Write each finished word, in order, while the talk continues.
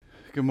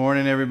Good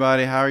morning,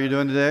 everybody. How are you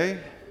doing today?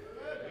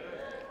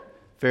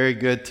 Very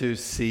good to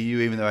see you,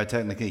 even though I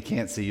technically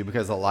can't see you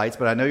because of the lights,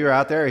 but I know you're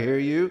out there. I hear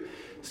you.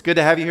 It's good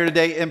to have you here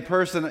today in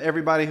person.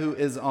 Everybody who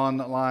is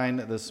online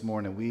this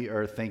morning, we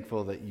are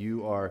thankful that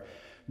you are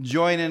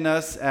joining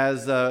us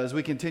as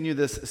we continue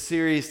this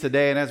series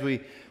today. And as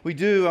we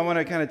do, I want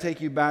to kind of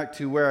take you back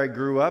to where I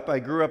grew up. I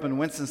grew up in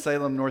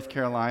Winston-Salem, North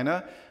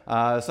Carolina.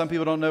 Some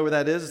people don't know where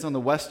that is. It's on the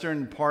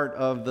western part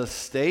of the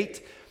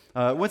state.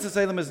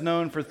 Winston-Salem is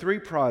known for three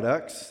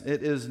products.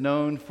 It is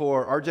known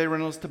for R.J.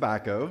 Reynolds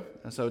tobacco.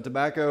 So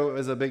tobacco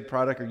is a big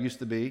product, or used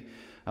to be.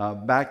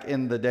 Back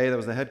in the day, that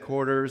was the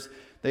headquarters.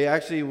 They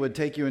actually would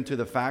take you into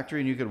the factory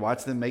and you could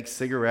watch them make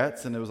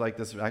cigarettes, and it was like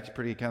this actually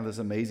pretty kind of this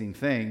amazing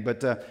thing.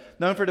 But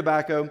known for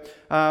tobacco.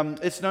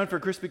 It's known for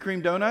Krispy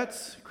Kreme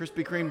donuts.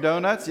 Krispy Kreme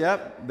donuts,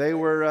 yep. They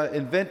were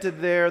invented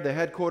there. The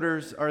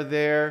headquarters are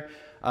there.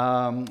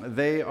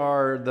 They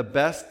are the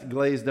best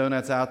glazed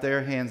donuts out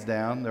there, hands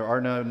down. There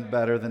are none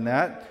better than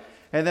that.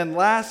 And then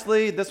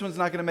lastly, this one's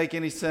not going to make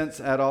any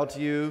sense at all to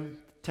you.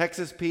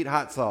 Texas Pete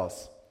hot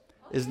sauce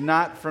is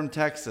not from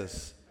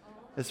Texas.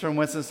 It's from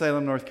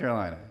Winston-Salem, North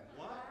Carolina.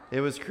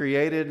 It was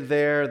created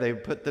there. They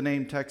put the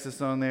name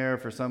Texas on there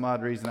for some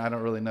odd reason. I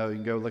don't really know. You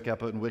can go look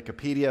up it in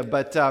Wikipedia.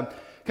 But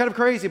kind of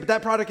crazy, but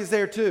that product is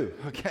there too,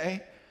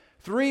 okay?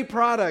 Three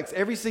products.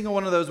 Every single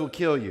one of those will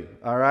kill you,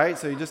 all right?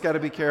 So you just got to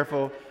be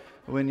careful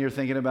when you're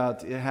thinking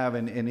about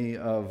having any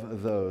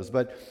of those.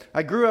 But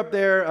I grew up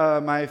there.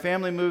 My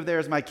family moved there,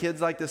 as my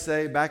kids like to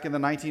say, back in the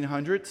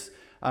 1900s.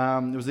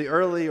 It was the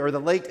early or the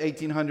late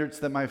 1800s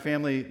that my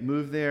family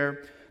moved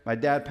there. My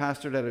dad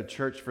pastored at a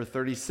church for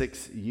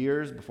 36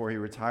 years before he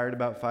retired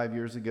about 5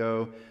 years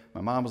ago.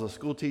 My mom was a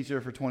school teacher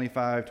for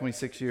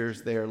 26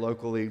 years there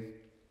locally.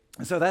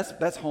 And so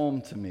that's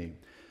home to me.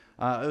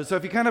 So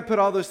if you kind of put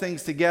all those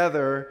things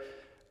together,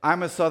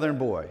 I'm a Southern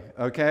boy,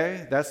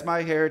 okay? That's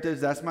my heritage,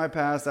 that's my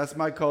past, that's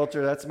my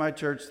culture, that's my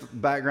church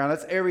background,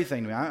 that's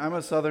everything to me. I'm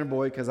a Southern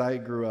boy because I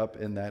grew up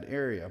in that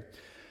area.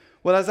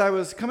 Well, as I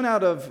was coming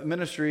out of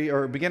ministry,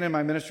 or beginning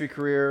my ministry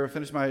career,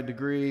 finished my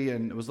degree,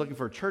 and was looking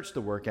for a church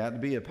to work at, to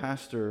be a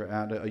pastor,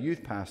 a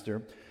youth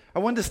pastor, I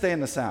wanted to stay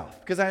in the South,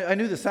 because I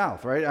knew the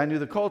South, right? I knew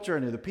the culture, I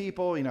knew the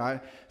people.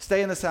 I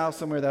stay in the South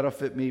somewhere that'll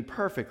fit me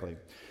perfectly.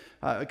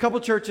 A couple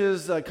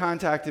churches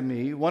contacted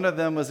me. One of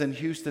them was in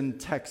Houston,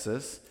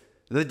 Texas,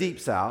 the deep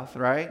South,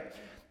 right?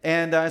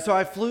 And so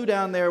I flew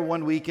down there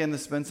one weekend to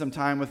spend some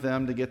time with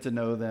them, to get to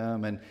know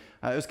them. And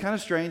it was kind of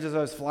strange. As I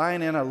was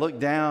flying in, I looked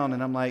down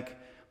and I'm like,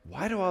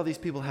 why do all these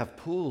people have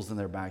pools in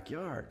their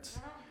backyards?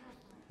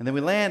 And then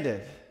we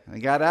landed and I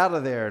got out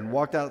of there and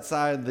walked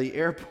outside the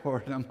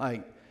airport, and I'm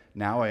like,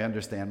 now I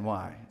understand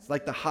why. It's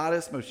like the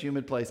hottest, most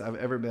humid place I've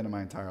ever been in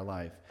my entire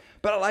life.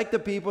 But I like the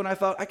people, and I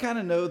thought, I kind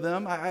of know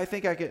them. I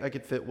think I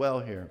could fit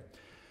well here.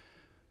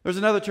 There's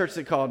another church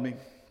that called me.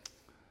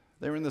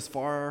 They were in this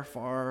far,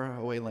 far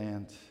away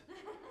land.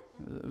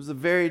 It was a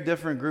very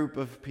different group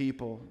of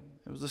people.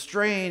 It was a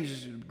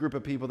strange group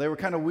of people. They were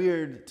kind of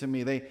weird to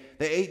me. They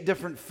ate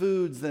different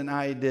foods than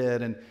I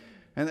did. And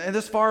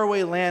this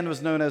faraway land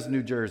was known as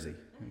New Jersey,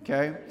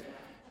 okay?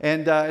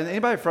 And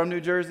anybody from New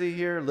Jersey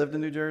here? Lived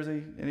in New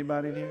Jersey?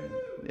 Anybody here?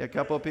 Yeah, a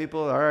couple of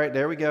people. All right,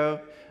 there we go.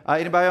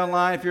 Anybody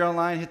online? If you're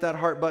online, hit that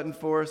heart button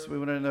for us. We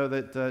want to know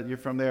that you're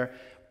from there.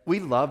 We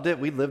loved it.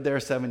 We lived there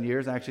 7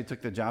 years. I actually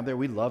took the job there.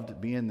 We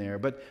loved being there.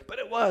 But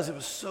it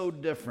was so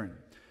different.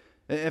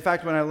 In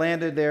fact, when I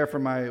landed there for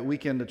my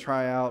weekend to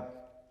try out,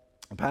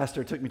 a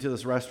pastor took me to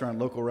this restaurant,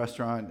 local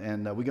restaurant,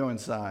 and we go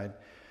inside.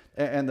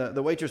 And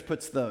the waitress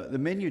puts the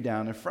menu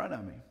down in front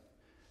of me.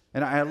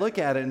 And I look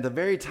at it, and at the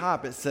very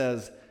top it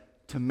says,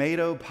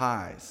 tomato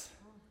pies.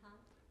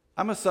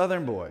 I'm a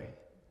Southern boy.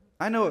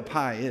 I know what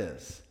pie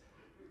is.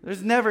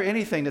 There's never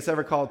anything that's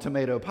ever called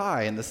tomato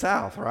pie in the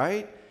South,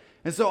 right?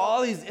 And so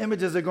all these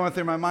images are going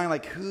through my mind,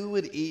 like, who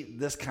would eat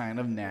this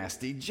kind of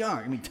nasty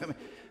junk? I mean,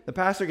 the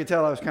pastor could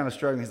tell I was kind of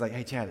struggling. He's like,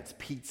 hey, Chad, it's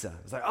pizza.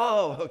 I was like,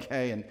 oh,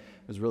 okay. And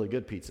it was really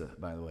good pizza,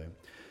 by the way.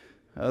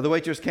 The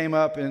waitress came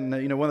up, and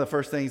one of the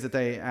first things that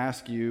they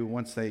ask you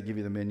once they give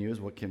you the menu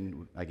is, what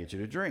can I get you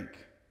to drink?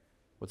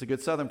 What's a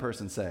good Southern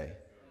person say?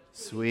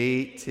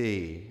 Sweet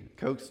tea.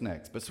 Coke's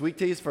next, but sweet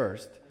tea is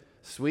first.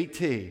 Sweet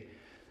tea.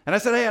 And I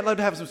said, hey, I'd love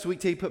to have some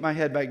sweet tea. Put my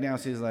head back down.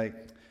 She's like,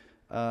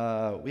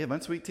 we have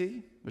unsweet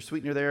tea? There's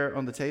sweetener there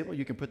on the table.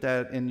 You can put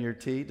that in your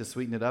tea to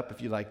sweeten it up if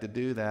you like to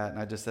do that.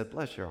 And I just said,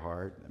 bless your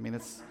heart. I mean,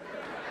 it's...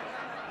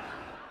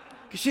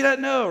 Because she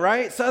doesn't know,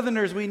 right?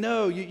 Southerners, we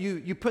know.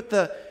 You put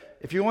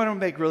if you want to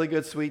make really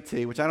good sweet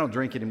tea, which I don't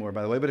drink anymore,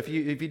 by the way, but if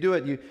you do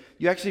it,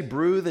 you actually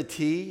brew the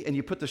tea and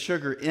you put the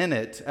sugar in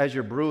it as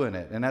you're brewing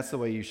it. And that's the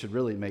way you should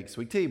really make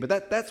sweet tea.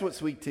 But that's what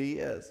sweet tea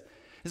is.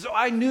 And so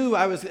I knew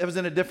I was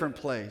in a different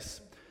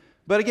place.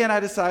 But again, I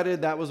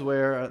decided that was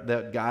where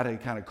that God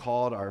had kind of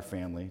called our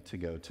family to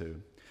go to.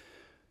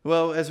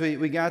 Well, as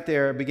we got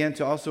there, I began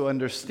to also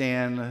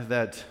understand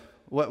that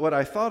what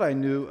I thought I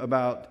knew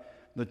about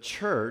the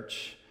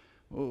church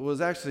was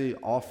actually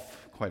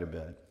off quite a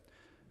bit.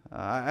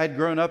 I'd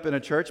grown up in a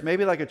church,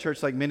 maybe like a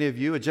church like many of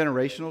you, a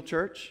generational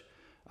church.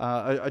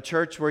 a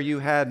church where you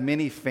had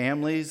many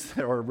families,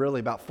 or really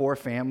about 4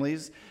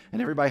 families,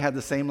 and everybody had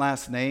the same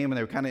last name, and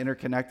they were kind of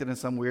interconnected in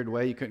some weird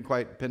way. You couldn't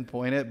quite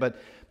pinpoint it, but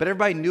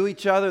everybody knew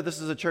each other.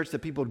 This is a church that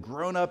people had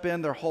grown up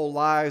in their whole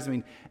lives. I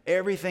mean,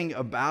 everything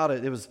about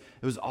it, it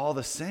was all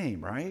the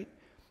same, right?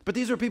 But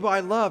these were people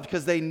I loved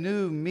because they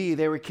knew me.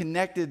 They were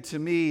connected to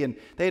me, and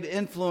they had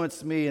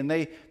influenced me, and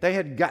they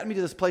had gotten me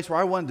to this place where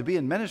I wanted to be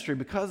in ministry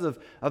because of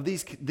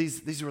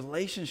these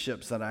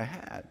relationships that I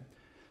had.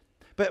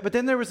 But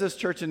then there was this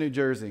church in New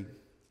Jersey,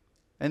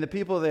 and the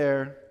people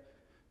there,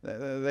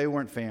 they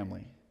weren't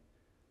family.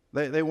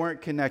 They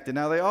weren't connected.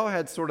 Now, they all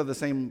had sort of the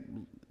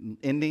same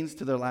endings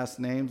to their last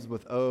names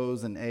with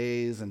O's and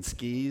A's and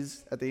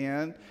skis at the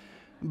end.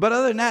 But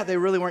other than that, they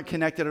really weren't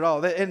connected at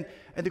all. And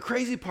the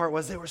crazy part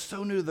was they were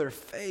so new to their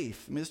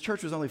faith. I mean, this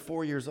church was only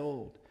 4 years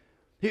old.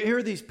 Here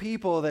are these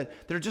people that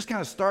are just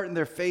kind of starting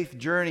their faith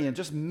journey and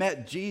just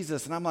met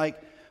Jesus. And I'm like,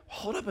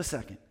 hold up a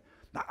second.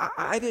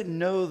 I didn't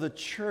know the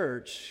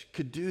church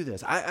could do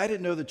this. I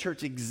didn't know the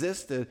church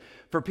existed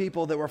for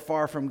people that were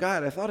far from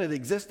God. I thought it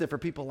existed for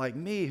people like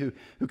me who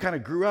kind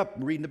of grew up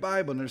reading the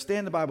Bible and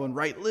understand the Bible and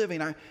right living.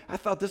 I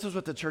thought this was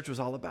what the church was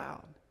all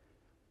about.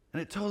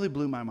 And it totally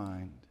blew my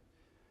mind.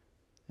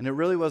 And it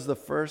really was the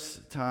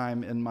first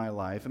time in my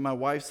life, in my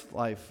wife's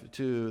life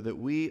too, that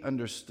we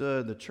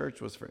understood the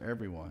church was for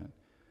everyone.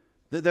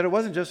 That it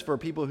wasn't just for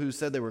people who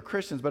said they were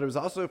Christians, but it was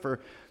also for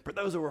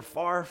those who were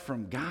far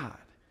from God.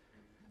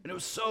 And it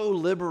was so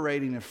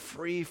liberating and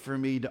free for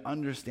me to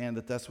understand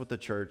that that's what the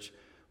church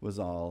was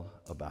all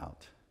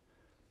about.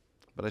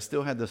 But I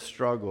still had this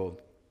struggle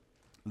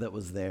that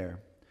was there.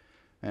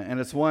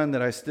 And it's one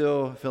that I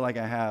still feel like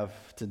I have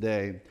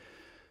today.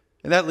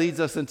 And that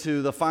leads us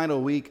into the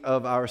final week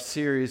of our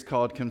series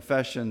called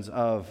Confessions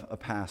of a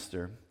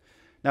Pastor.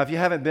 Now, if you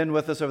haven't been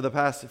with us over the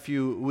past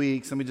few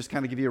weeks, let me just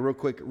kind of give you a real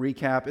quick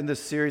recap. In this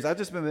series, I've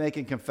just been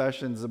making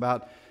confessions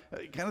about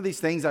kind of these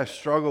things I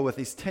struggle with,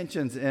 these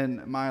tensions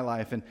in my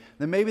life, and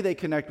then maybe they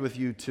connect with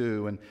you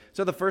too. And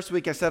so the first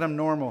week I said I'm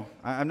normal.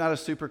 I'm not a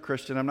super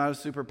Christian. I'm not a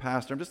super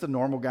pastor. I'm just a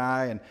normal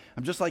guy, and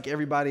I'm just like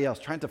everybody else,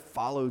 trying to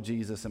follow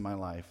Jesus in my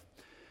life.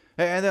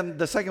 And then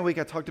the second week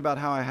I talked about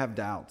how I have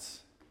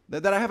doubts,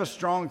 that I have a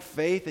strong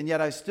faith, and yet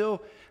I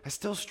still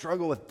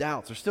struggle with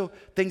doubts. There's still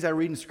things I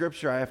read in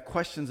Scripture I have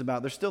questions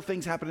about. There's still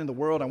things happening in the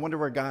world. I wonder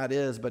where God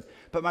is. But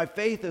my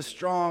faith is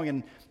strong,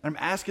 and I'm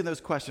asking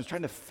those questions,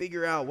 trying to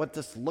figure out what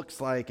this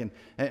looks like and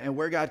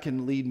where God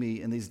can lead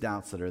me in these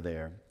doubts that are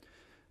there.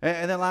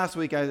 And then last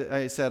week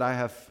I said I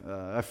have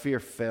a fear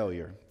of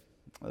failure,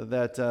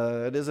 that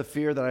it is a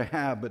fear that I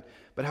have,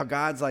 but how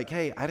God's like,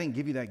 hey, I didn't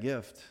give you that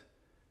gift.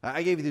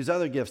 I gave you these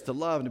other gifts to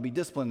love and to be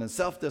disciplined and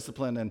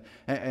self-disciplined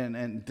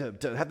and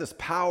to have this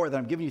power that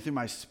I'm giving you through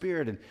my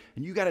Spirit. And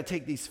you got to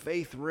take these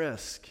faith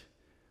risks.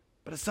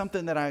 But it's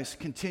something that I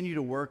continue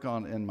to work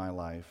on in my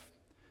life.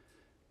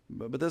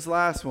 But this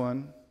last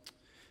one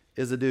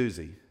is a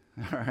doozy,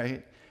 all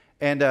right?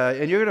 And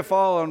you're going to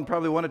fall on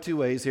probably one of two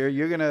ways here.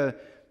 You're going to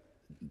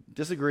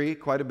disagree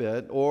quite a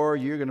bit, or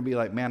you're going to be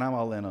like, man, I'm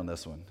all in on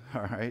this one,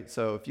 all right?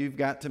 So if you've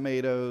got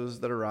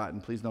tomatoes that are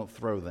rotten, please don't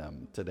throw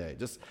them today.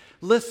 Just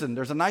listen.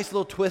 There's a nice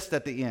little twist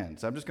at the end,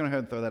 so I'm just going to go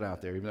ahead and throw that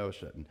out there, even though it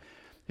shouldn't.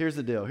 Here's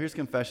the deal. Here's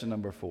confession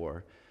number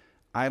 4.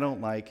 I don't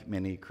like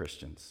many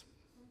Christians,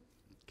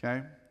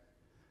 okay?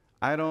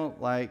 I don't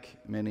like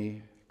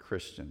many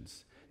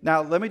Christians.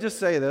 Now, let me just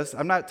say this.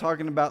 I'm not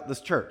talking about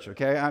this church,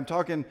 okay? I'm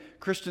talking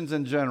Christians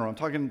in general. I'm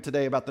talking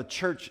today about the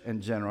church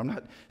in general. I'm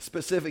not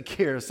specific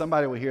here.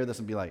 Somebody will hear this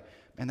and be like,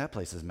 man, that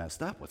place is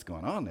messed up. What's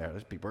going on there?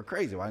 Those people are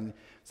crazy.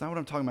 It's not what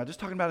I'm talking about. Just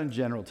talking about in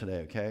general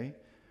today, okay?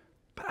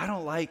 But I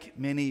don't like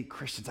many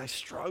Christians. I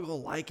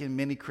struggle liking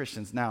many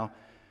Christians. Now,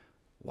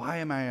 why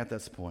am I at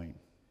this point?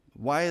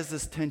 Why is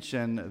this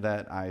tension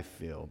that I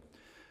feel?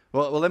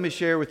 Well, let me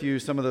share with you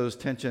some of those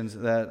tensions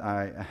that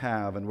I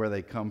have and where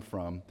they come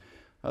from.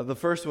 The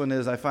first one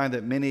is I find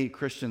that many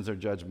Christians are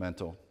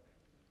judgmental.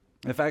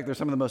 In fact, they're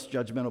some of the most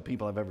judgmental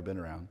people I've ever been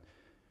around.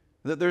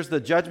 There's the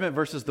judgment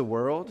versus the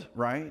world,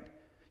 right?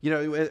 You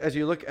know, as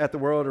you look at the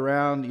world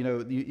around, you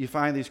know, you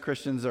find these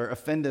Christians are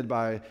offended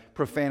by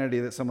profanity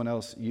that someone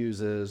else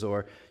uses,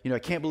 or, you know, I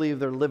can't believe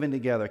they're living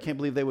together. I can't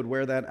believe they would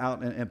wear that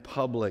out in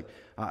public.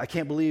 I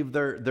can't believe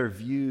their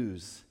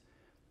views.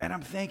 And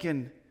I'm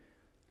thinking,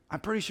 I'm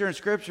pretty sure in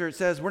Scripture it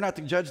says we're not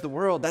to judge the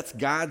world. That's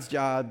God's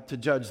job to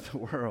judge the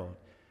world.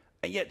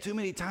 And yet too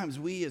many times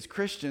we as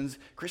Christians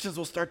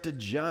will start to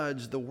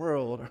judge the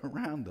world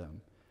around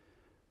them.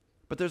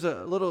 But there's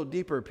a little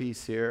deeper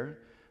piece here.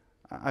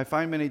 I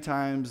find many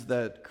times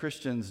that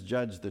Christians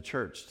judge the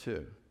church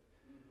too.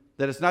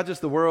 That it's not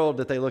just the world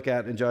that they look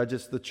at and judge,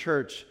 it's the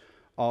church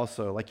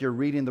also. Like you're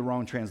reading the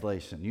wrong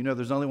translation. You know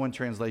there's only one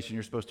translation,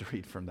 you're supposed to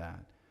read from that.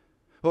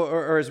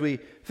 Or as we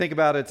think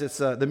about it, it's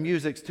the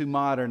music's too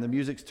modern, the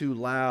music's too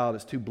loud,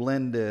 it's too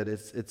blended,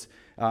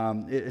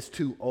 it's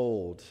too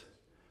old.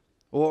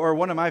 Or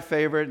one of my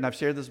favorite, and I've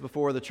shared this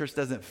before, the church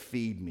doesn't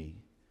feed me.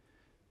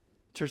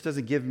 Church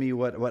doesn't give me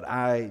what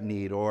I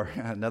need. Or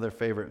another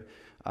favorite,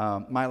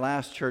 my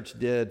last church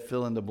did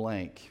fill in the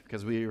blank,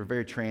 because we were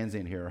very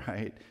transient here,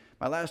 right?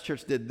 my last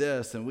church did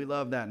this, and we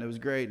loved that, and it was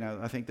great,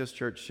 and I think this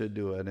church should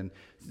do it, and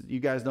you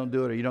guys don't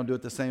do it, or you don't do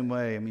it the same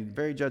way. I mean,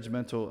 very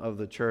judgmental of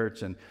the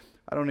church, and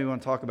I don't even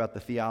want to talk about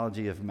the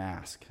theology of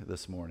mask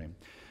this morning.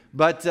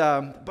 But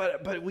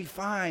we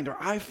find, or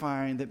I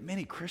find, that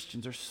many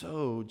Christians are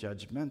so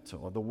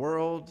judgmental of the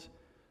world,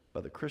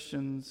 of the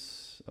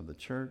Christians, of the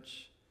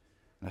church,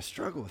 and I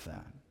struggle with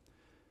that.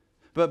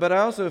 But I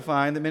also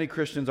find that many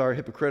Christians are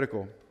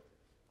hypocritical.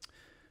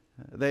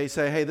 They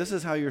say, hey, this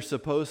is how you're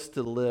supposed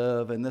to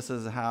live, and this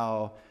is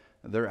how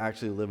they're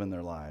actually living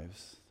their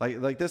lives.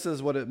 Like this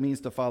is what it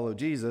means to follow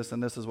Jesus,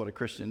 and this is what a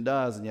Christian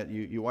does, and yet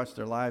you watch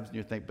their lives and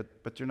you think,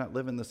 but you're not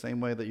living the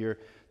same way that you're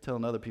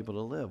telling other people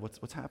to live.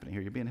 What's happening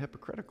here? You're being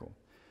hypocritical.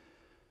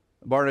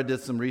 Barna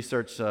did some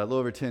research a little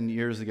over 10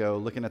 years ago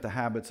looking at the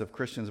habits of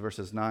Christians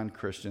versus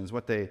non-Christians.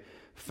 What they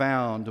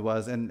found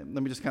was, and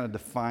let me just kind of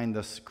define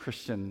this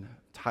Christian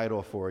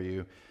title for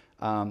you.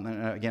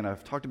 And again,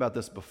 I've talked about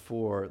this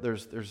before.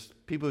 There's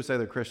people who say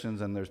they're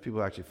Christians, and there's people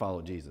who actually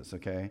follow Jesus,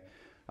 okay?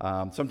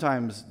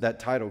 Sometimes that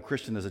title,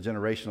 Christian, is a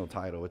generational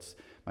title. It's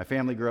my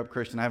family grew up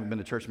Christian. I haven't been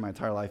to church my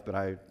entire life, but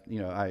I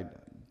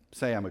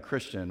say I'm a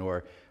Christian,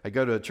 or I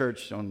go to a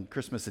church on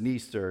Christmas and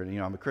Easter, and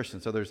I'm a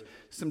Christian. So there's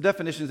some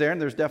definitions there, and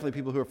there's definitely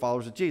people who are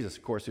followers of Jesus,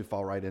 of course, who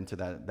fall right into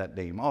that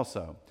name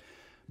also.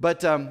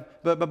 But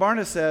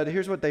Barna said,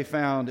 here's what they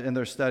found in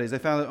their studies. They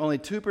found that only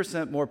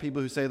 2% more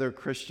people who say they're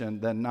Christian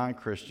than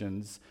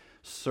non-Christians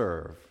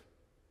serve,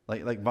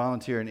 like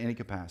volunteer in any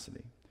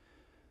capacity.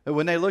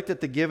 When they looked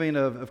at the giving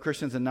of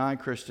Christians and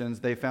non-Christians,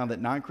 they found that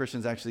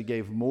non-Christians actually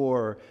gave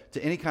more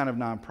to any kind of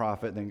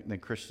nonprofit than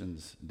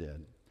Christians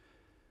did.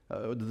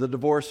 The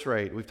divorce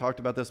rate, we've talked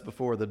about this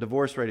before, the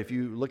divorce rate, if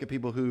you look at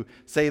people who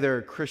say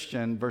they're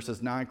Christian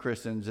versus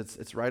non-Christians,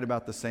 it's right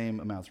about the same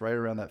amounts, right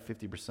around that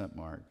 50%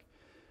 mark.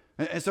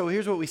 And so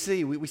here's what we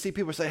see. We see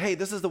people say, hey,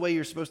 this is the way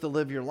you're supposed to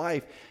live your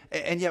life.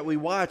 And yet we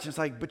watch, and it's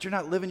like, but you're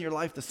not living your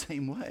life the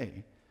same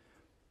way.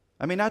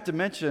 I mean, not to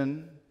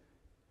mention,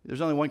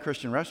 there's only one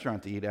Christian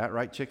restaurant to eat at,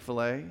 right?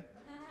 Chick-fil-A. And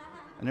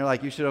they're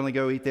like, you should only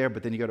go eat there,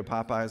 but then you go to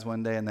Popeyes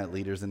one day, and that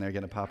leader's in there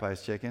getting a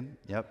Popeyes chicken.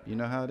 Yep, you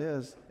know how it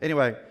is.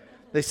 Anyway,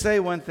 they say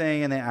one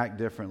thing, and they act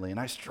differently, and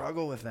I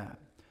struggle with that.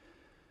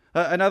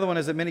 Another one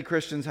is that many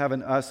Christians have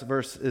an us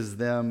versus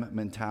them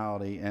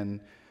mentality,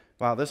 and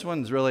wow, this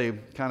one's really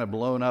kind of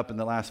blown up in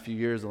the last few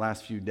years, the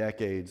last few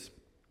decades,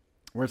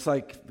 where it's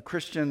like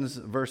Christians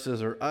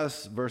versus, or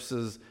us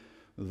versus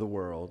the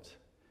world.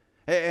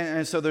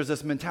 And so there's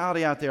this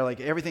mentality out there,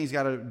 like everything's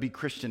got to be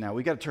Christian now.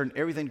 We've got to turn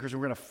everything Christian.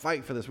 We're going to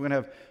fight for this. We're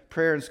going to have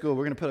prayer in school.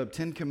 We're going to put up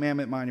 10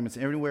 commandment monuments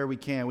everywhere we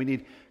can. We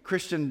need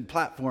Christian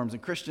platforms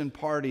and Christian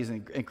parties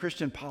and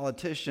Christian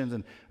politicians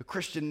and a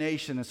Christian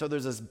nation. And so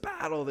there's this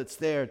battle that's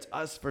there. It's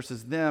us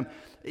versus them.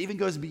 It even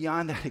goes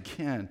beyond that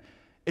again.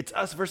 It's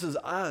us versus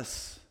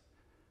us.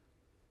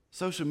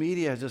 Social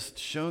media has just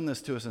shown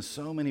this to us in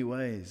so many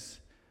ways.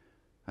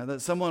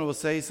 That someone will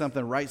say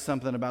something, write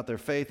something about their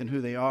faith and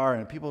who they are,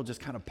 and people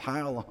just kind of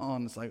pile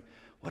on. It's like,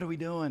 what are we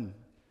doing?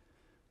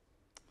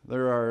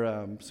 There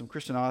are some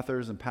Christian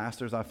authors and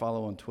pastors I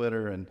follow on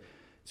Twitter, and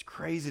it's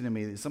crazy to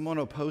me. Someone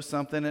will post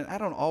something, and I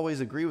don't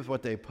always agree with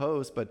what they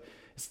post, but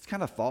it's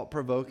kind of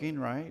thought-provoking,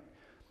 right?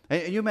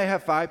 And you may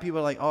have 5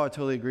 people like, oh, I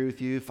totally agree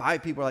with you.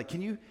 5 people are like,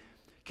 can you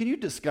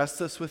discuss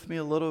this with me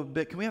a little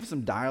bit? Can we have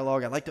some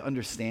dialogue? I'd like to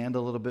understand a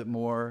little bit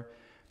more.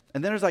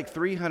 And then there's like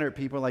 300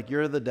 people like,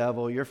 you're the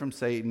devil, you're from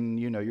Satan,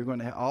 you're going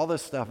to have all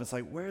this stuff. It's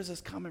like, where is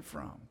this coming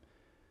from?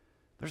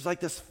 There's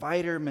like this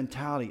fighter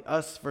mentality,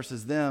 us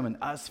versus them and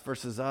us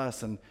versus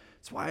us. And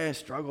it's why I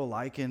struggle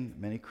liking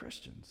many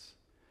Christians.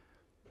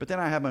 But then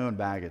I have my own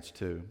baggage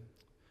too.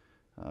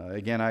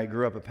 Again, I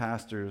grew up a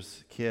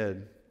pastor's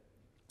kid.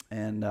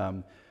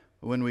 And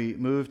when we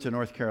moved to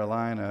North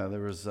Carolina,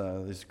 there was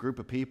this group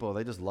of people,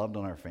 they just loved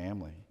on our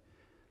family.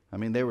 I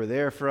mean, they were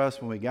there for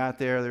us when we got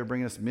there. They were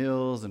bringing us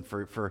meals. And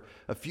for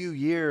a few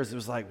years, it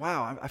was like,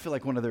 wow, I feel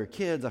like one of their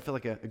kids. I feel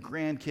like a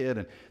grandkid.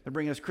 And they're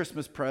bringing us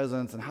Christmas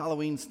presents and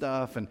Halloween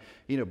stuff and,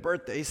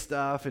 birthday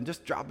stuff and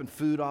just dropping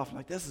food off. I'm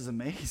like, this is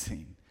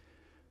amazing.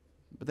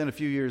 But then a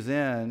few years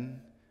in,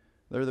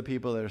 they're the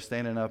people that are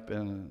standing up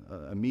in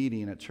a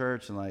meeting at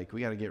church and like,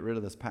 we got to get rid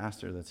of this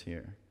pastor that's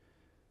here.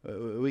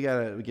 We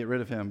got to get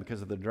rid of him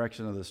because of the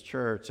direction of this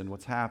church and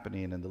what's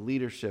happening and the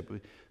leadership.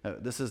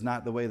 This is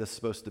not the way this is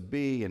supposed to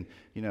be. And,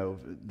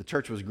 the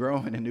church was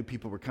growing and new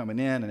people were coming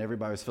in and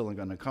everybody was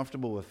feeling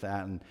uncomfortable with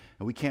that. And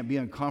we can't be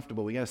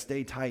uncomfortable. We got to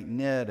stay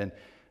tight-knit. And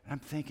I'm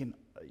thinking,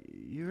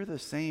 you're the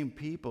same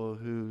people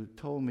who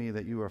told me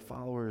that you are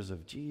followers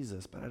of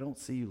Jesus, but I don't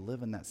see you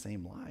living that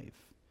same life.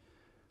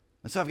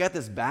 And so I've got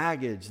this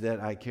baggage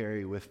that I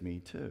carry with me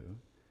too.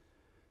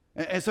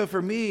 And so for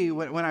me,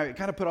 when I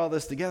kind of put all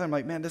this together, I'm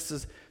like, man, this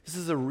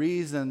is a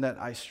reason that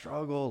I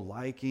struggle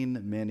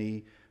liking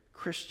many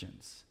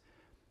Christians.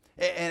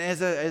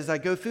 And as I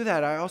go through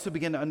that, I also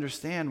begin to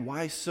understand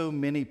why so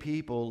many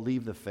people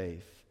leave the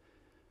faith.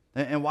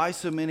 And why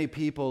so many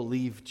people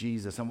leave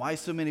Jesus, and why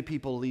so many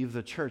people leave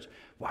the church.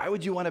 Why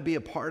would you want to be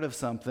a part of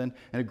something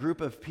and a group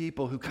of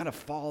people who kind of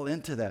fall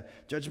into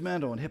that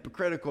judgmental and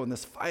hypocritical and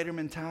this fighter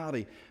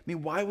mentality? I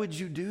mean, why would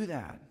you do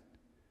that?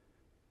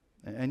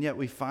 And yet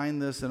we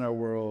find this in our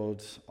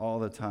world all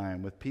the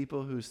time with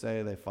people who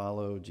say they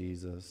follow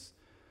Jesus,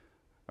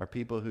 or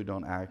people who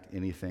don't act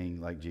anything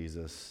like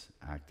Jesus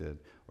acted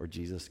or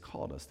Jesus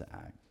called us to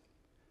act.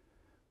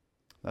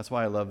 That's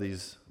why I love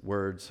these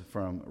words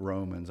from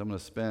Romans. I'm going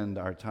to spend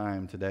our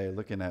time today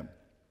looking at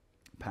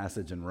a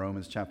passage in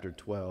Romans chapter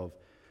 12,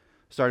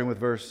 starting with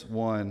verse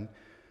 1.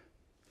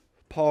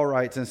 Paul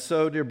writes, "And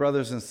so, dear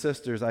brothers and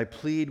sisters, I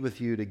plead with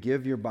you to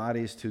give your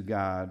bodies to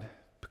God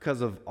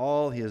because of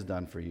all he has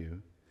done for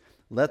you.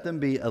 Let them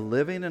be a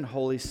living and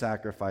holy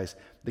sacrifice,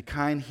 the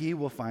kind he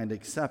will find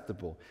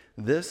acceptable.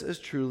 This is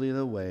truly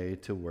the way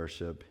to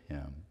worship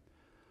him."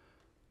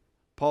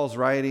 Paul's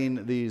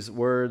writing these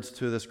words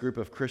to this group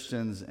of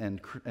Christians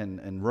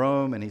in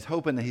Rome, and he's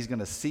hoping that he's going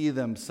to see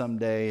them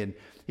someday. And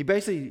he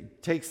basically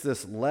takes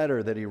this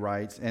letter that he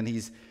writes, and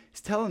he's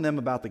telling them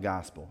about the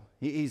gospel.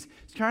 He's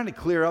trying to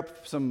clear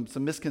up some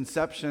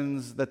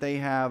misconceptions that they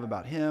have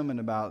about him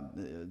and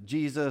about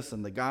Jesus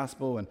and the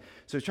gospel. And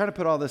so he's trying to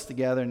put all this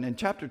together. And in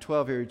chapter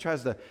 12 here, he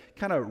tries to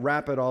kind of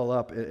wrap it all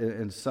up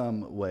in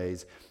some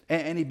ways.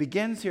 And he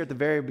begins here at the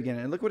very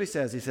beginning. And look what he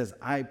says. He says,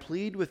 "I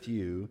plead with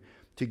you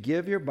to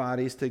give your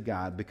bodies to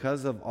God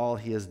because of all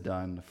he has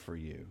done for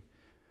you."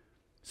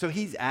 So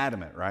he's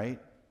adamant, right?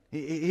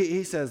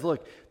 He says,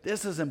 look,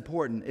 this is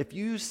important. If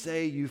you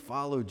say you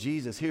follow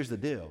Jesus, here's the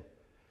deal.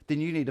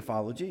 Then you need to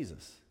follow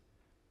Jesus.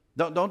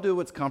 Don't do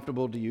what's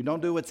comfortable to you.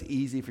 Don't do what's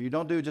easy for you.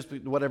 Don't do just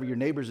whatever your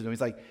neighbors are doing.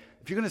 He's like,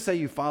 if you're going to say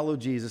you follow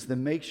Jesus,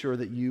 then make sure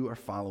that you are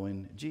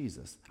following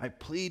Jesus. I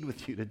plead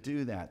with you to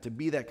do that, to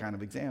be that kind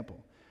of example.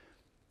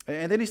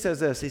 And then he says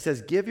this. He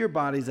says, give your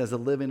bodies as a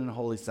living and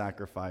holy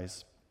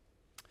sacrifice.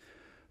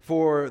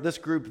 For this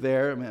group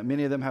there,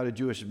 many of them had a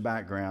Jewish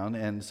background,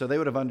 and so they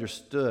would have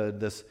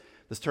understood this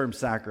term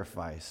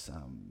sacrifice.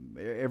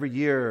 Every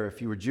year, if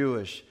you were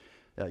Jewish,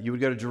 you would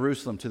go to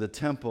Jerusalem to the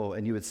temple,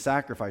 and you would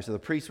sacrifice, so the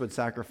priest would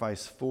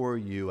sacrifice for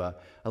you a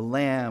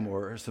lamb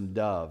or some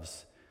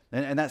doves.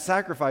 And that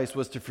sacrifice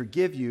was to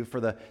forgive you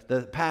for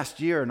the past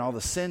year and all the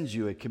sins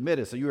you had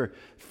committed. So you were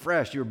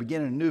fresh, you were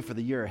beginning anew for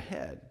the year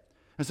ahead.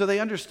 And so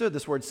they understood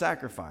this word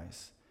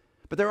sacrifice.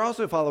 But they're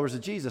also followers of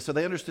Jesus, so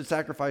they understood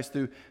sacrifice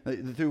through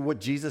what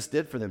Jesus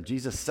did for them.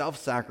 Jesus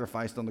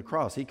self-sacrificed on the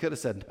cross. He could have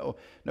said,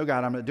 no,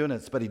 God, I'm not doing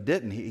this, but he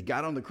didn't. He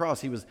got on the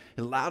cross. He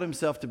allowed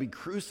himself to be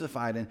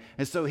crucified,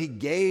 and so he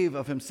gave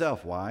of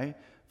himself. Why?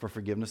 For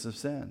forgiveness of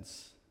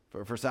sins,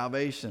 for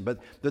salvation. But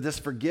this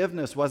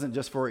forgiveness wasn't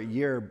just for a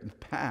year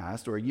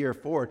past or a year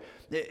forward.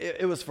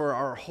 It was for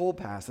our whole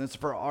past, and it's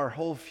for our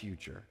whole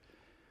future.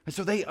 And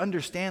so they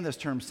understand this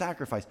term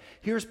sacrifice.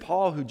 Here's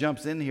Paul who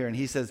jumps in here, and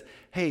he says,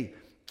 hey,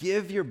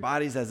 give your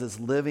bodies as this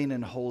living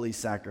and holy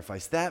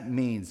sacrifice. That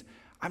means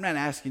I'm not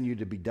asking you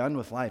to be done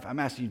with life. I'm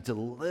asking you to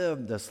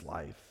live this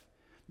life.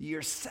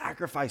 You're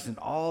sacrificing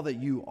all that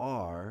you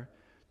are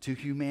to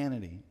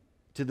humanity,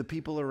 to the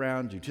people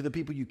around you, to the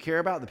people you care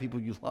about, the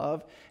people you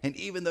love, and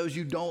even those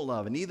you don't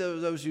love, and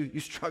even those you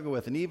struggle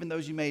with, and even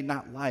those you may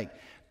not like.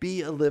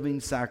 Be a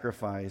living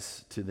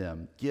sacrifice to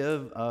them.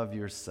 Give of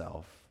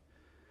yourself.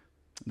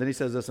 Then he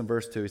says this in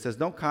verse 2. He says,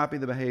 don't copy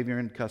the behavior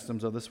and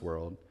customs of this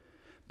world,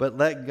 but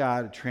let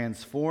God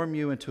transform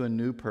you into a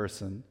new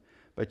person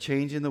by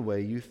changing the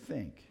way you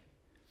think.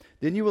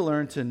 Then you will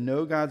learn to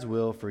know God's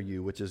will for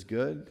you, which is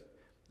good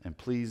and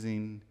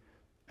pleasing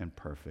and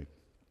perfect.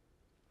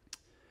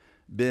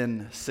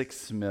 Ben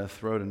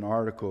Sixsmith wrote an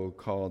article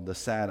called The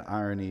Sad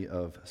Irony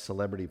of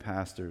Celebrity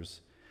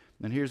Pastors.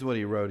 And here's what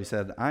he wrote. He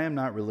said, I am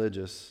not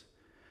religious,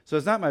 so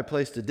it's not my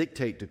place to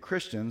dictate to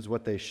Christians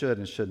what they should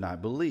and should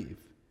not believe.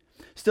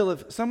 Still,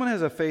 if someone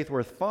has a faith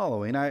worth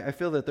following, I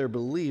feel that their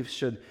beliefs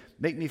should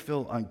make me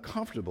feel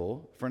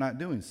uncomfortable for not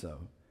doing so.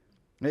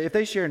 If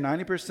they share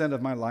 90%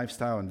 of my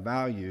lifestyle and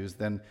values,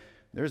 then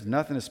there's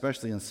nothing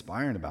especially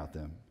inspiring about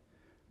them.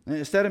 And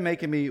instead of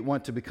making me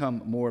want to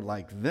become more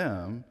like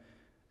them,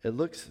 it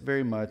looks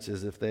very much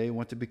as if they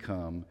want to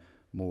become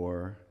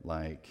more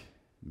like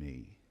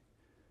me.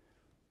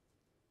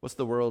 What's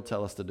the world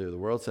tell us to do? The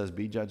world says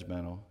be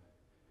judgmental,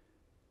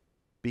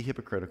 be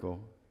hypocritical,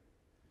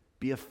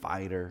 be a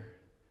fighter.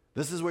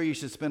 This is where you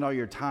should spend all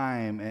your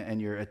time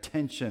and your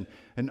attention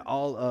and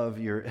all of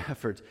your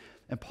efforts.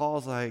 And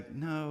Paul's like,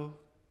 no.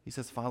 He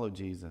says, follow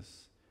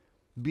Jesus.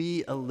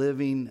 Be a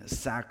living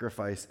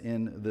sacrifice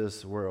in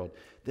this world.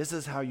 This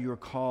is how you're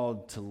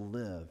called to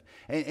live.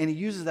 And he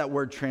uses that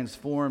word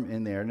transform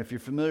in there. And if you're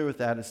familiar with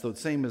that, it's the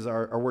same as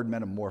our word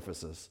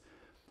metamorphosis.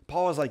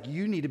 Paul is like,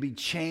 you need to be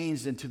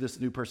changed into this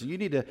new person. You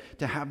need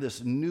to have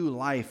this new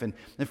life. And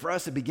for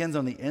us, it begins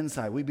on the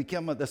inside. We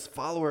become this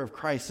follower of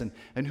Christ,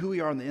 and who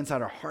we are on the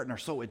inside, our heart and our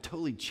soul, it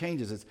totally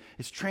changes.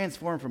 It's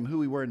transformed from who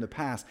we were in the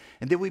past.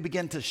 And then we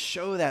begin to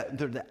show that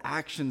through the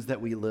actions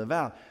that we live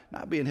out,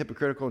 not being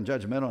hypocritical and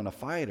judgmental and a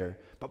fighter,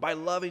 but by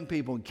loving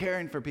people and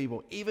caring for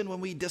people, even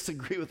when we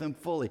disagree with them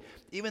fully.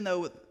 Even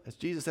though, as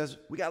Jesus says,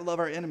 we got to love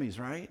our enemies,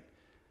 right?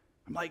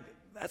 I'm like,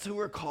 that's who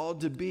we're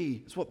called to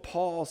be. It's what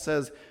Paul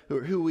says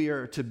who we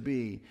are to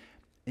be.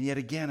 And yet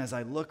again, as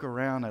I look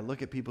around, I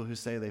look at people who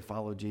say they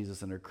follow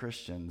Jesus and are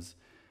Christians,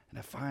 and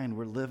I find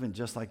we're living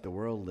just like the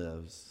world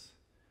lives.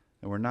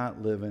 And we're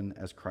not living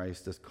as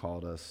Christ has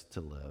called us to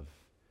live.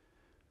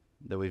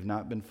 That we've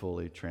not been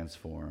fully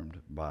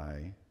transformed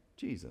by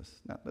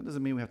Jesus. Now, that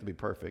doesn't mean we have to be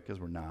perfect, because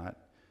we're not.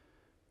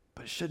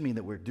 But it should mean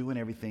that we're doing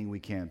everything we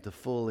can to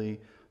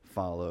fully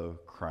follow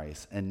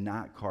Christ and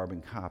not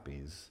carbon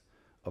copies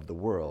of the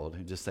world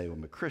who just say, well,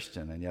 I'm a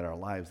Christian, and yet our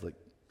lives look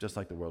just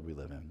like the world we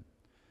live in.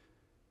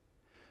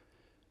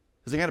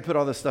 As I got to put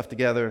all this stuff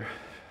together,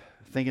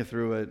 thinking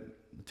through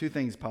it, two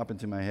things pop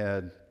into my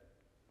head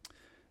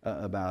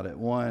about it.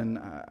 One,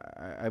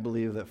 I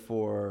believe that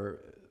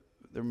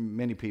there are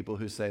many people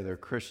who say they're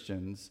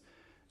Christians.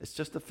 It's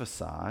just a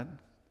facade.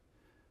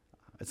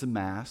 It's a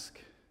mask.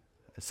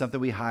 It's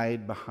something we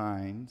hide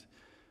behind.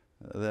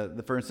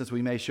 For instance,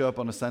 we may show up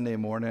on a Sunday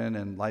morning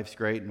and life's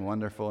great and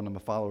wonderful and I'm a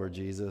follower of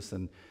Jesus,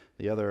 and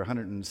the other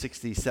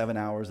 167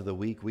 hours of the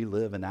week we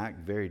live and act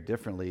very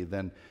differently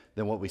than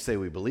what we say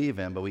we believe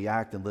in, but we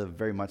act and live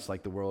very much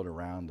like the world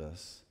around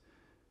us.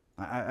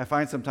 I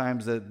find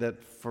sometimes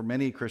that for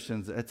many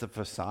Christians, it's a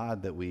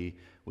facade that we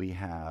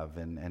have,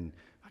 and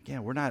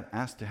again, we're not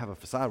asked to have a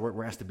facade,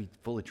 we're asked to be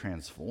fully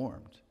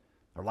transformed.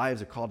 Our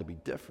lives are called to be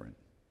different.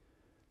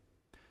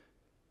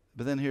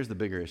 But then here's the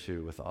bigger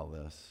issue with all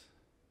this.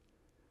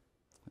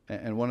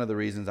 And one of the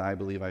reasons I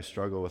believe I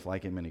struggle with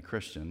liking many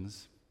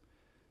Christians,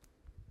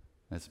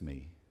 that's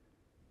me.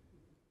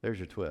 There's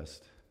your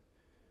twist.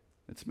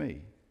 It's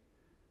me.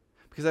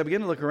 Because I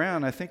begin to look around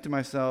and I think to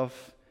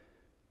myself,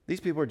 these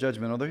people are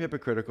judgmental, they're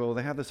hypocritical,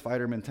 they have this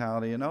fighter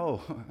mentality, and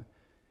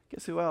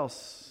guess who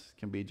else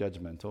can be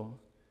judgmental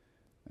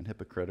and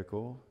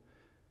hypocritical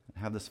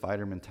and have this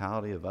fighter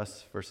mentality of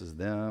us versus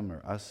them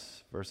or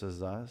us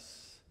versus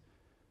us?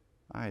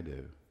 I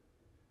do.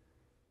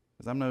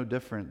 Because I'm no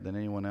different than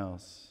anyone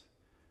else.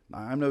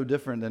 I'm no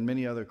different than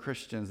many other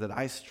Christians, that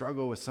I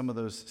struggle with some of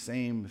those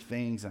same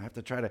things. And I have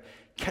to try to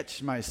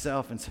catch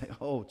myself and say,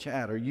 oh,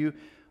 Chad, are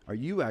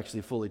you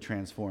actually fully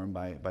transformed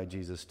by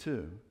Jesus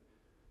too?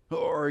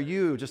 Or are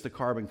you just a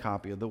carbon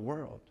copy of the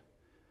world?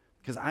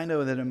 Because I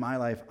know that in my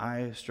life,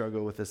 I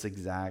struggle with this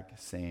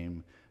exact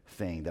same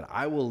thing, that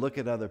I will look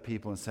at other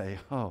people and say,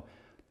 oh,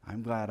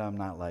 I'm glad I'm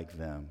not like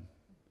them.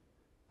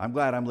 I'm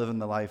glad I'm living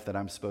the life that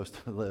I'm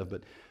supposed to live.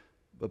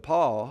 But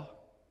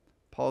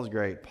Paul's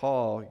great.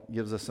 Paul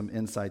gives us some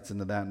insights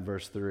into that in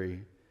verse 3.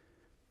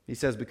 He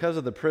says, because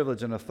of the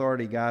privilege and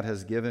authority God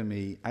has given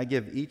me, I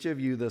give each of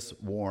you this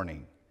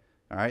warning.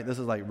 All right, this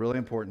is like really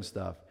important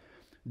stuff.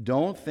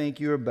 Don't think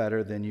you are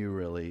better than you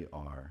really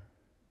are.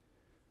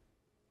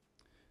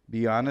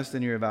 Be honest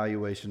in your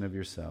evaluation of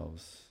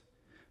yourselves,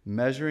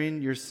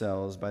 measuring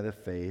yourselves by the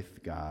faith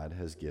God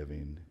has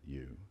given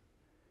you.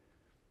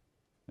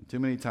 And too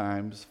many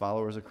times,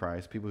 followers of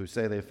Christ, people who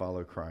say they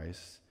follow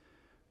Christ,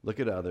 look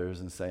at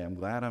others and say, I'm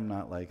glad I'm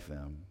not like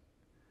them.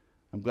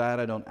 I'm glad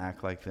I don't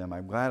act like them.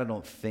 I'm glad I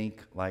don't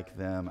think like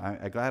them.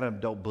 I'm glad I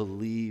don't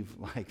believe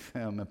like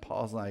them. And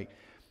Paul's like,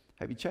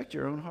 have you checked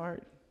your own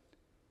heart?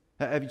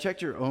 Have you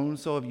checked your own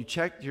soul? Have you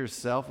checked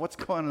yourself? What's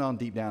going on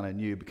deep down in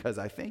you? Because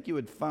I think you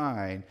would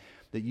find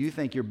that you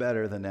think you're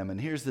better than them.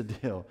 And here's the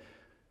deal.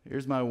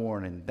 Here's my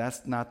warning.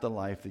 That's not the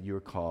life that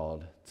you're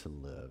called to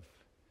live.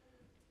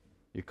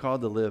 You're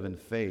called to live in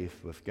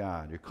faith with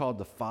God. You're called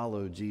to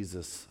follow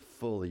Jesus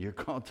fully. You're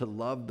called to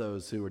love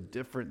those who are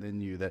different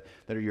than you, that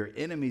are your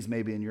enemies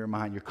maybe in your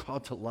mind. You're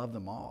called to love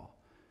them all.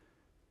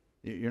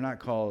 You're not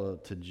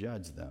called to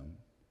judge them.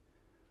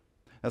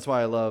 That's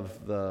why I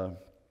love the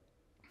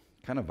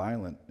kind of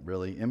violent,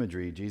 really,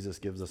 imagery Jesus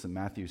gives us in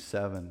Matthew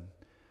 7,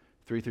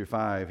 3 through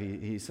 5.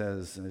 He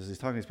says, as he's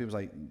talking to these people, he's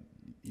like,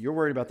 you're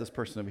worried about this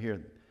person over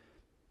here.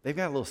 They've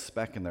got a little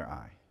speck in their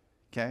eye,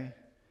 okay?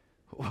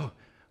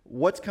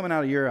 What's coming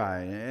out of your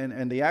eye?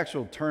 And the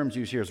actual terms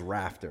used here is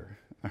rafter,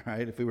 all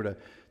right? If we were to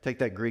take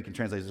that Greek and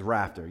translate it as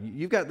rafter.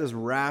 You've got this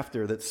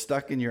rafter that's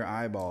stuck in your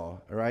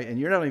eyeball, all right? And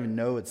you don't even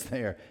know it's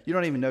there. You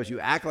don't even notice. You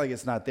act like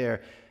it's not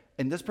there.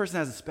 And this person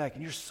has a speck,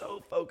 and you're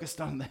so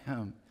focused on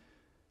them.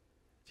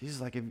 Jesus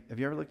is like, have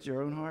you ever looked at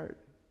your own heart?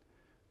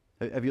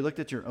 Have you looked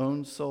at your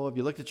own soul? Have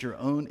you looked at your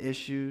own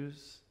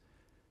issues?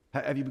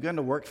 Have you begun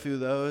to work through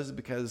those?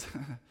 Because,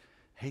 I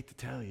hate to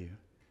tell you,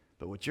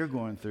 but what you're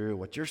going through,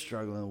 what you're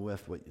struggling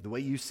with, the way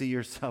you see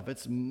yourself,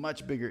 it's a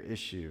much bigger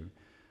issue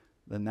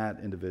than that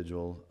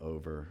individual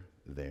over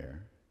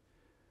there.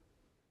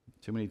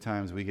 Too many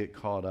times we get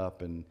caught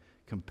up in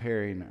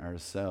comparing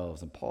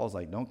ourselves. And Paul's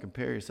like, don't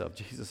compare yourself.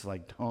 Jesus is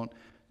like, don't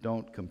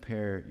don't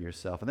compare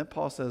yourself. And then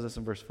Paul says this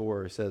in verse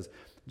 4. He says,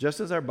 just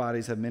as our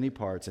bodies have many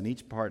parts and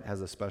each part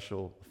has a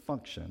special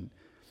function,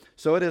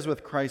 so it is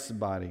with Christ's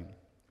body.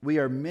 We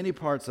are many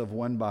parts of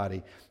one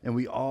body, and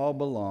we all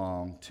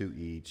belong to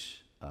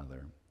each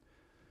other.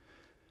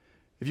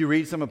 If you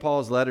read some of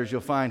Paul's letters, you'll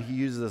find he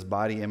uses this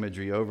body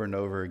imagery over and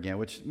over again,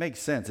 which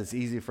makes sense. It's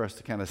easy for us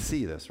to kind of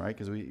see this, right?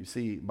 Because we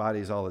see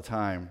bodies all the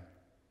time.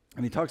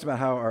 And he talks about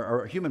how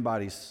our human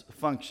bodies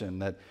function,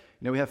 that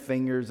we have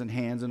fingers and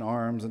hands and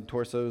arms and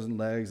torsos and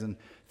legs and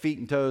feet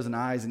and toes and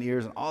eyes and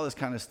ears and all this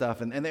kind of stuff.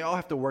 And they all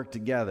have to work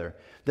together.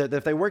 That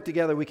if they work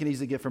together, we can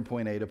easily get from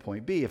point A to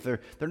point B. If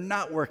they're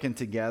not working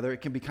together, it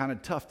can be kind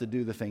of tough to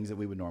do the things that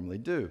we would normally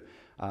do.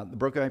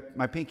 Broke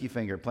my pinky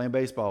finger playing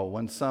baseball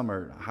one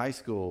summer, high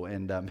school.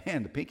 And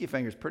man, the pinky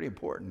finger is pretty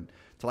important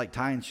to like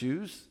tying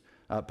shoes,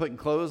 putting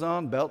clothes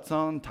on, belts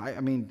on.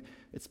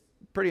 It's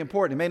pretty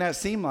important. It may not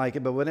seem like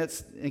it, but when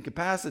it's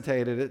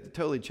incapacitated, it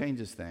totally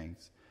changes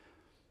things.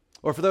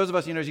 Or for those of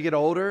us, as you get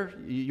older,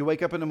 you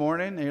wake up in the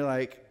morning and you're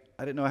like,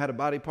 I didn't know I had a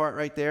body part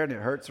right there and it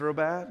hurts real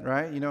bad,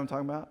 right? You know what I'm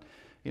talking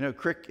about?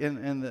 Crick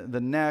in the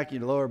neck,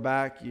 your lower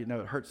back, it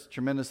hurts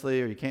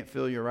tremendously, or you can't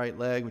feel your right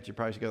leg, which you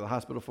probably should go to the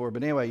hospital for.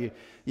 But anyway,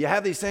 you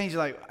have these things,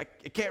 you're like,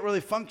 I can't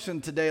really function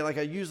today like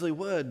I usually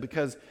would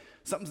because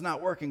something's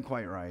not working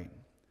quite right.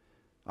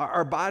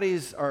 Our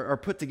bodies are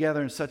put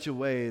together in such a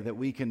way that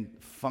we can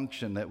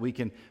function, that we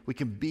can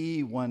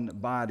be one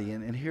body.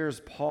 And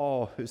here's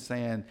Paul who's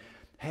saying,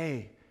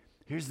 hey,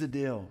 here's the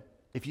deal.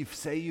 If you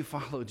say you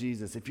follow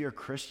Jesus, if you're a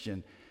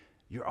Christian,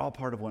 you're all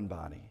part of one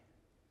body.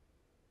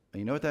 And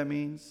you know what that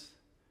means?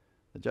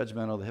 The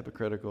judgmental, the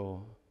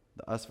hypocritical,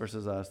 the us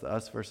versus us, the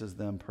us versus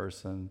them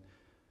person,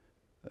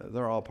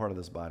 they're all part of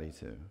this body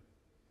too.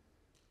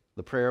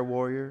 The prayer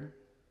warrior,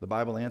 the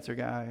Bible answer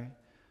guy,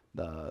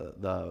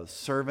 the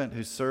servant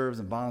who serves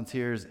and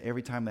volunteers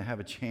every time they have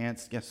a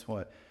chance, guess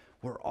what?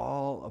 We're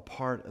all a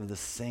part of the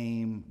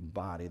same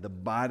body, the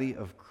body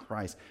of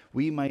Christ.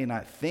 We may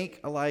not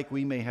think alike.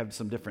 We may have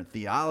some different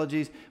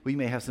theologies. We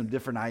may have some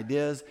different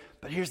ideas.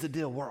 But here's the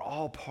deal. We're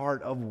all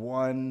part of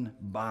one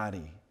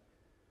body.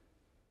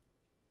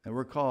 And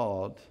we're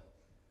called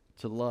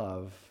to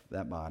love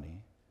that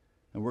body.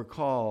 And we're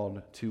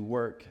called to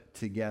work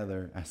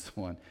together as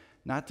one,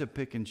 not to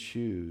pick and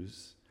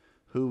choose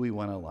who we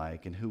want to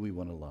like and who we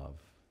want to love.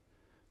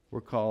 We're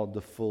called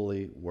to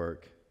fully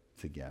work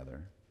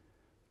together.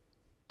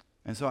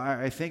 And so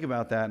I think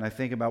about that, and I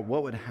think about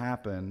what would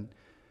happen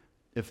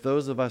if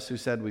those of us who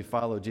said we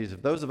follow Jesus,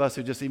 if those of us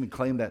who just even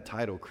claim that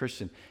title,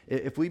 Christian,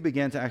 if we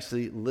began to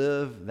actually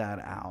live that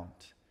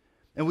out,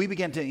 and we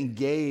began to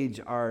engage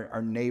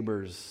our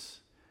neighbors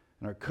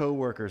and our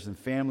coworkers and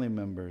family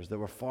members that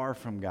were far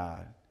from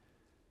God,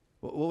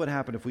 what would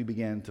happen if we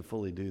began to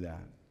fully do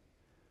that?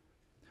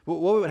 What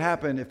would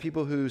happen if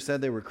people who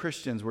said they were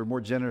Christians were more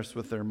generous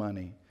with their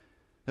money?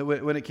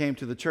 When it came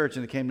to the church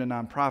and it came to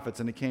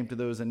nonprofits and it came to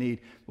those in need,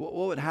 what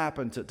would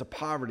happen to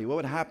poverty? What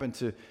would happen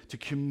to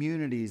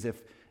communities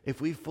if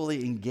we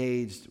fully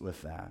engaged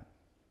with that?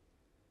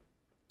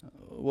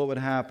 What would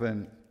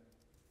happen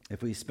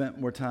if we spent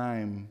more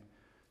time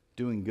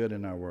doing good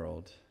in our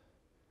world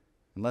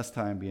and less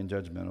time being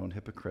judgmental and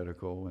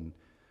hypocritical and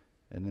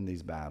in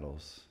these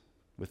battles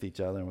with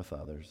each other and with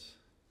others?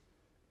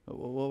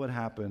 What would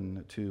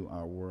happen to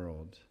our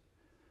world?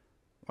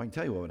 I can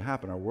tell you what would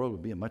happen. Our world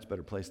would be a much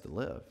better place to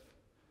live.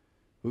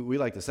 We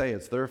like to say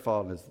it's their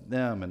fault and it's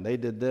them and they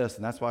did this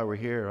and that's why we're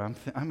here.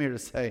 I'm here to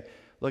say,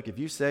 look, if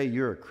you say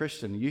you're a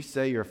Christian, you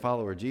say you're a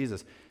follower of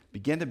Jesus,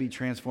 begin to be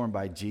transformed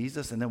by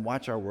Jesus and then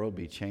watch our world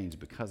be changed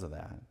because of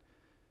that.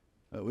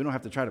 We don't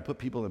have to try to put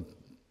people in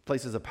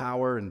places of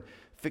power and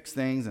fix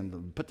things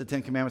and put the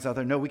 10 Commandments out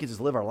there. No, we can just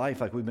live our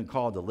life like we've been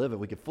called to live it.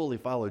 We could fully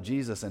follow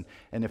Jesus. And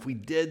if we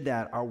did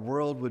that, our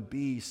world would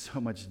be so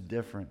much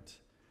different.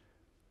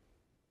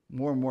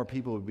 More and more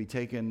people would be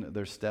taking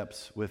their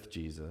steps with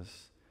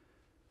Jesus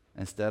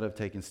instead of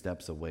taking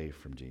steps away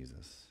from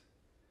Jesus.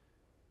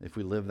 If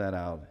we live that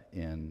out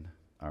in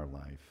our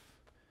life.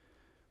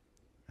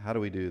 How do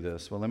we do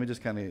this? Well, let me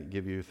just kind of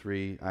give you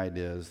 3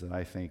 ideas that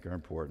I think are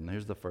important.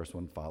 Here's the first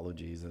one, follow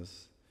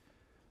Jesus.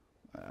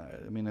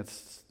 It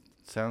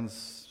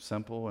sounds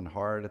simple and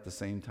hard at the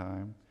same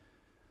time.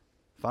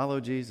 Follow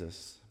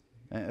Jesus.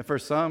 And for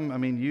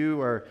some,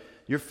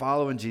 you're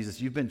following Jesus.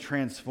 You've been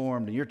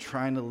transformed and you're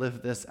trying to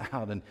live this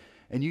out. And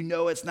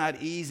it's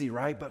not easy,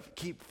 right? But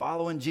keep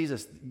following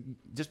Jesus.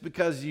 Just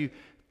because you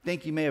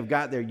think you may have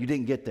got there, you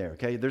didn't get there,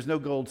 okay? There's no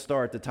gold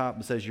star at the top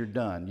that says you're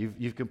done.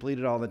 You've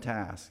completed all the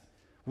tasks.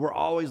 We're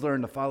always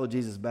learning to follow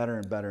Jesus better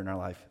and better in our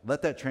life.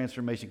 Let that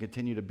transformation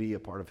continue to be a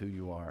part of who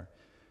you are.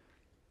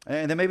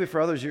 And then maybe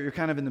for others, you're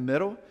kind of in the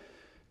middle.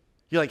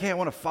 You're like, hey, I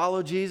want to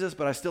follow Jesus,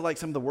 but I still like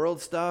some of the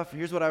world stuff.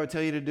 Here's what I would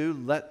tell you to do.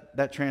 Let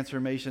that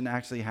transformation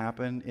actually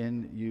happen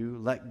in you.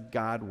 Let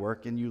God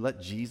work in you.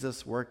 Let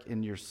Jesus work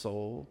in your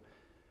soul.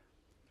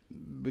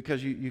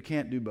 Because you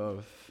can't do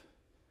both.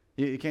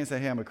 You can't say,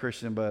 hey, I'm a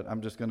Christian, but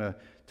I'm just going to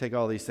take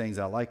all these things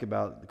I like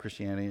about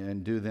Christianity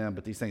and do them,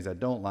 but these things I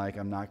don't like,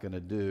 I'm not going to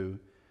do.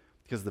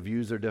 because the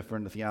views are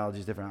different, the theology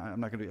is different. I'm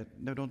not going to do it.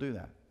 No, don't do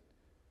that.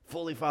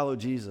 Fully follow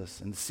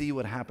Jesus and see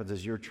what happens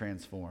as you're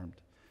transformed.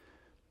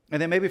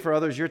 And then maybe for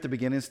others, you're at the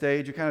beginning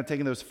stage. You're kind of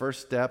taking those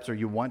first steps, or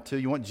you want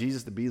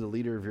Jesus to be the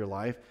leader of your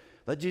life.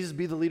 Let Jesus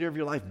be the leader of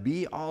your life.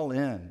 Be all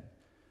in.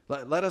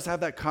 Let us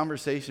have that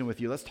conversation with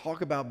you. Let's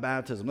talk about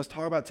baptism. Let's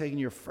talk about taking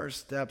your first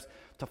steps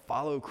to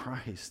follow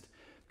Christ,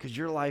 because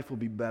your life will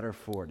be better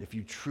for it if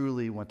you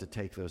truly want to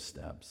take those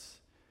steps.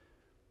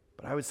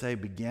 But I would say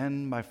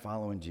begin by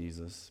following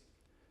Jesus.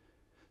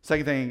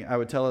 Second thing I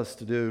would tell us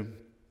to do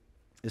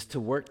is to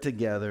work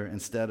together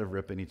instead of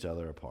ripping each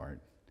other apart.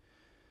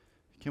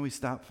 Can we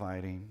stop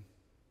fighting?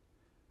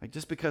 Like,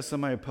 just because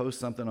somebody posts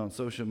something on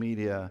social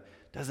media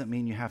doesn't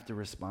mean you have to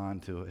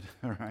respond to it,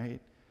 all right?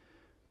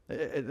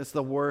 It's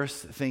the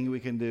worst thing we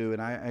can do.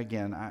 And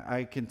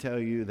I can tell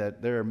you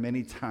that there are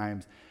many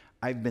times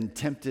I've been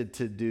tempted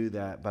to do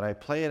that, but I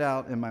play it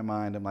out in my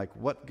mind. I'm like,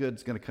 what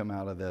good's going to come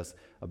out of this?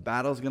 A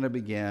battle's going to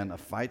begin, a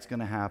fight's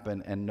going to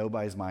happen, and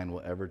nobody's mind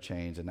will ever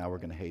change, and now we're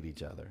going to hate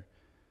each other.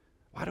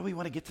 Why do we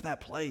want to get to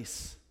that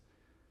place?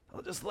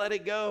 Well, just let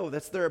it go.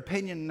 That's their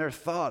opinion and their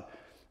thought.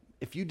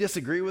 If you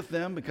disagree with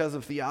them because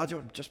of theology,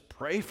 just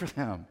pray for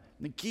them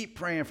and keep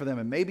praying for them.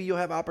 And maybe you'll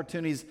have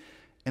opportunities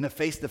in a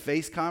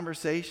face-to-face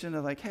conversation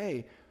of like,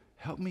 hey,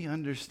 help me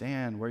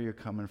understand where you're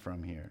coming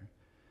from here.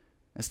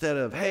 Instead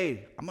of,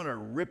 hey, I'm going to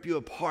rip you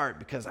apart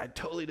because I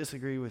totally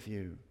disagree with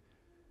you.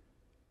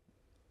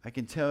 I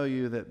can tell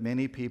you that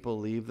many people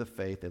leave the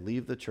faith, they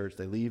leave the church,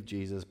 they leave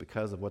Jesus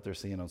because of what they're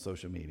seeing on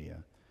social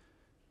media.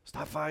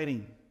 Stop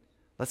fighting.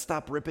 Let's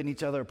stop ripping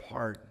each other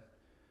apart.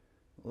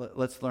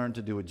 Let's learn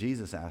to do what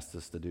Jesus asked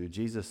us to do.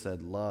 Jesus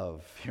said,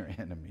 love your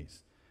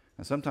enemies.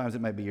 And sometimes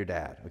it might be your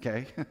dad,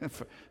 okay,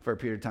 for a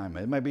period of time.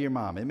 It might be your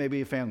mom. It may be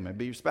your family. It might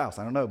be your spouse.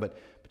 I don't know. But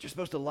you're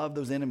supposed to love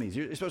those enemies.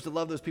 You're supposed to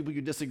love those people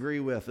you disagree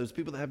with, those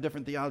people that have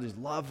different theologies.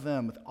 Love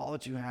them with all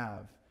that you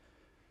have.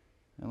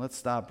 And let's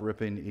stop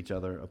ripping each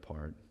other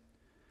apart.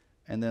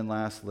 And then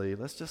lastly,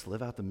 let's just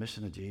live out the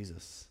mission of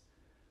Jesus.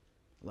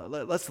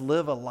 Let's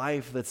live a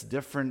life that's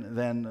different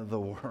than the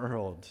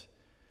world.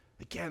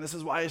 Again, this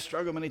is why I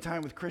struggle many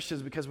times with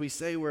Christians, because we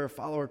say we're a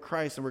follower of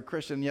Christ and we're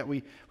Christian, yet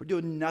we're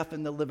doing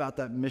nothing to live out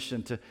that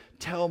mission, to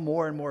tell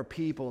more and more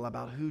people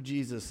about who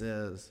Jesus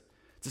is,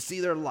 to see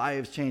their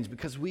lives change,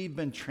 because we've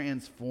been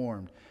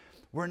transformed.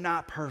 We're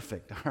not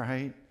perfect, all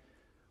right?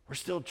 We're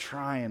still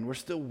trying. We're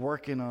still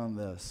working on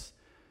this.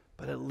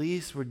 But at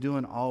least we're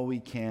doing all we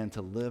can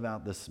to live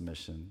out this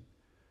mission,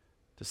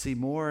 to see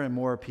more and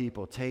more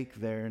people take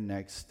their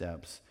next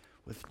steps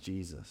with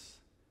Jesus.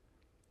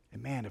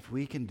 And man, if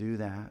we can do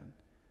that,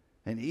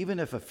 and even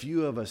if a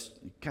few of us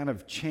kind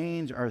of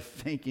change our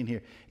thinking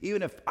here,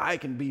 even if I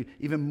can be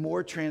even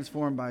more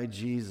transformed by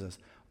Jesus,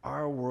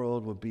 our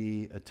world will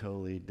be a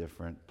totally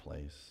different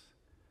place.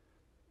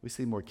 We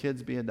see more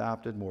kids being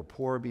adopted, more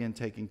poor being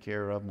taken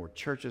care of, more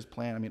churches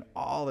planted. I mean,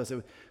 all this.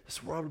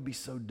 This world would be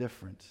so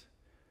different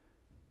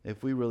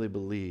if we really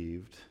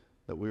believed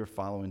that we were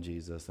following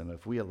Jesus and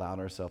if we allowed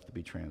ourselves to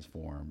be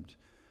transformed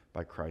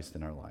by Christ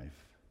in our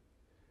life.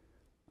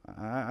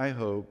 I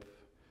hope,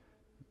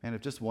 and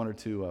if just one or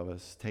two of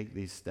us take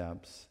these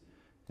steps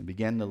and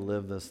begin to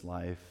live this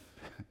life,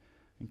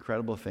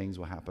 incredible things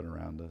will happen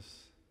around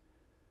us.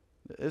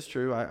 It's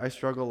true, I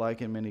struggle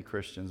like in many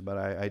Christians, but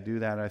I do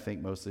that, I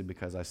think, mostly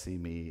because I see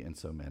me in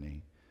so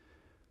many.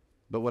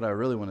 But what I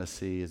really want to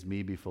see is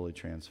me be fully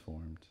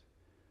transformed,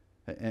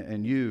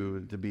 and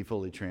you to be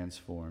fully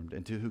transformed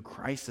into who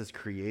Christ has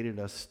created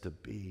us to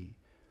be,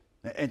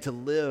 and to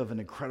live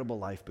an incredible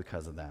life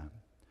because of that.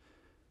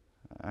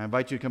 I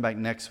invite you to come back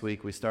next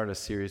week. We start a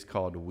series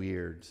called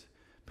Weird,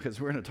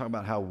 because we're going to talk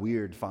about how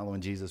weird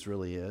following Jesus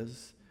really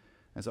is.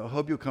 And so I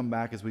hope you'll come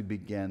back as we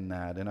begin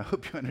that. And I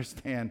hope you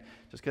understand,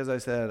 just because I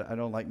said I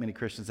don't like many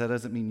Christians, that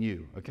doesn't mean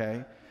you,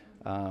 okay?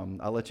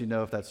 I'll let you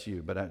know if that's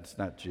you, but it's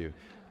not you.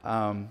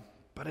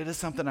 But it is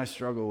something I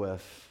struggle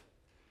with.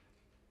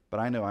 But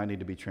I know I need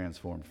to be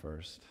transformed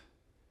first.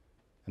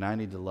 And I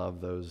need to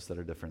love those that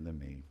are different than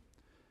me.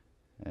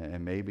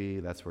 And maybe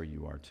that's where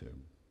you are too.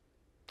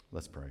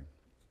 Let's pray.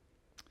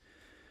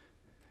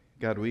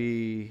 God,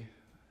 we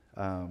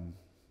come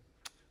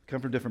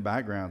from different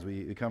backgrounds.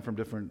 We come from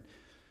different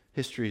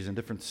histories and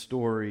different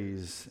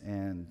stories.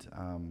 And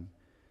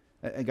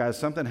guys,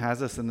 something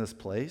has us in this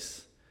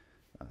place.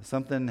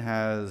 Something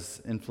has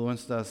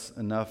influenced us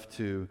enough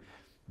to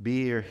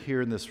be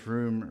here in this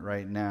room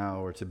right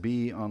now, or to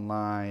be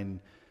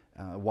online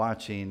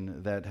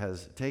watching, that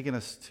has taken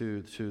us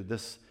to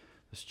this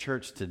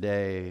church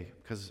today,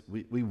 because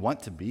we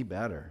want to be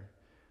better.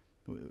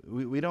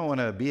 We don't want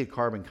to be a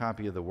carbon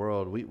copy of the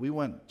world. We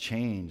want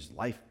change,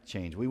 life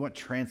change. We want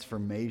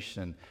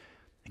transformation.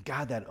 And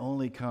God, that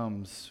only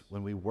comes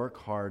when we work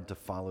hard to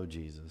follow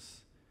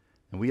Jesus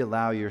and we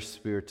allow your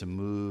Spirit to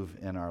move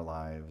in our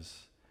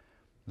lives.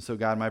 And so,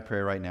 God, my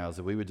prayer right now is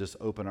that we would just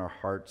open our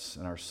hearts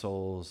and our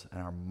souls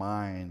and our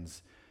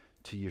minds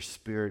to your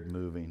Spirit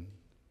moving,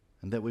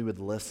 and that we would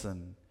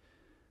listen,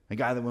 And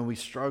God, that when we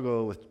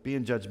struggle with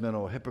being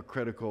judgmental,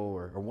 hypocritical,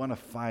 or want to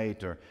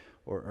fight,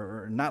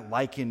 or not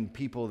liking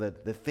people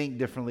that think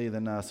differently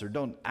than us, or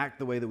don't act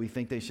the way that we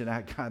think they should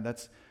act, God,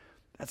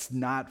 that's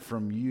not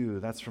from you.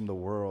 That's from the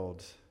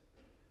world.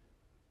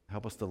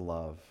 Help us to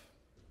love.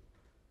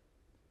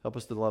 Help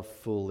us to love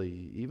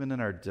fully, even in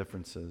our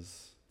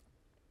differences.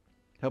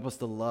 Help us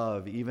to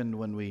love even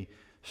when we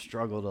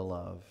struggle to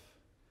love.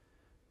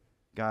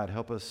 God,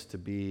 help us to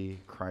be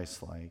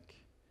Christ-like.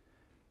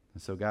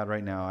 And so, God,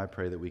 right now, I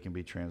pray that we can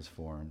be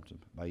transformed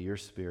by your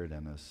Spirit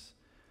in us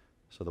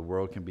so the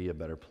world can be a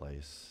better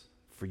place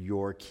for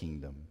your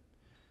kingdom.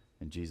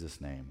 In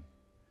Jesus' name,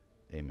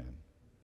 amen.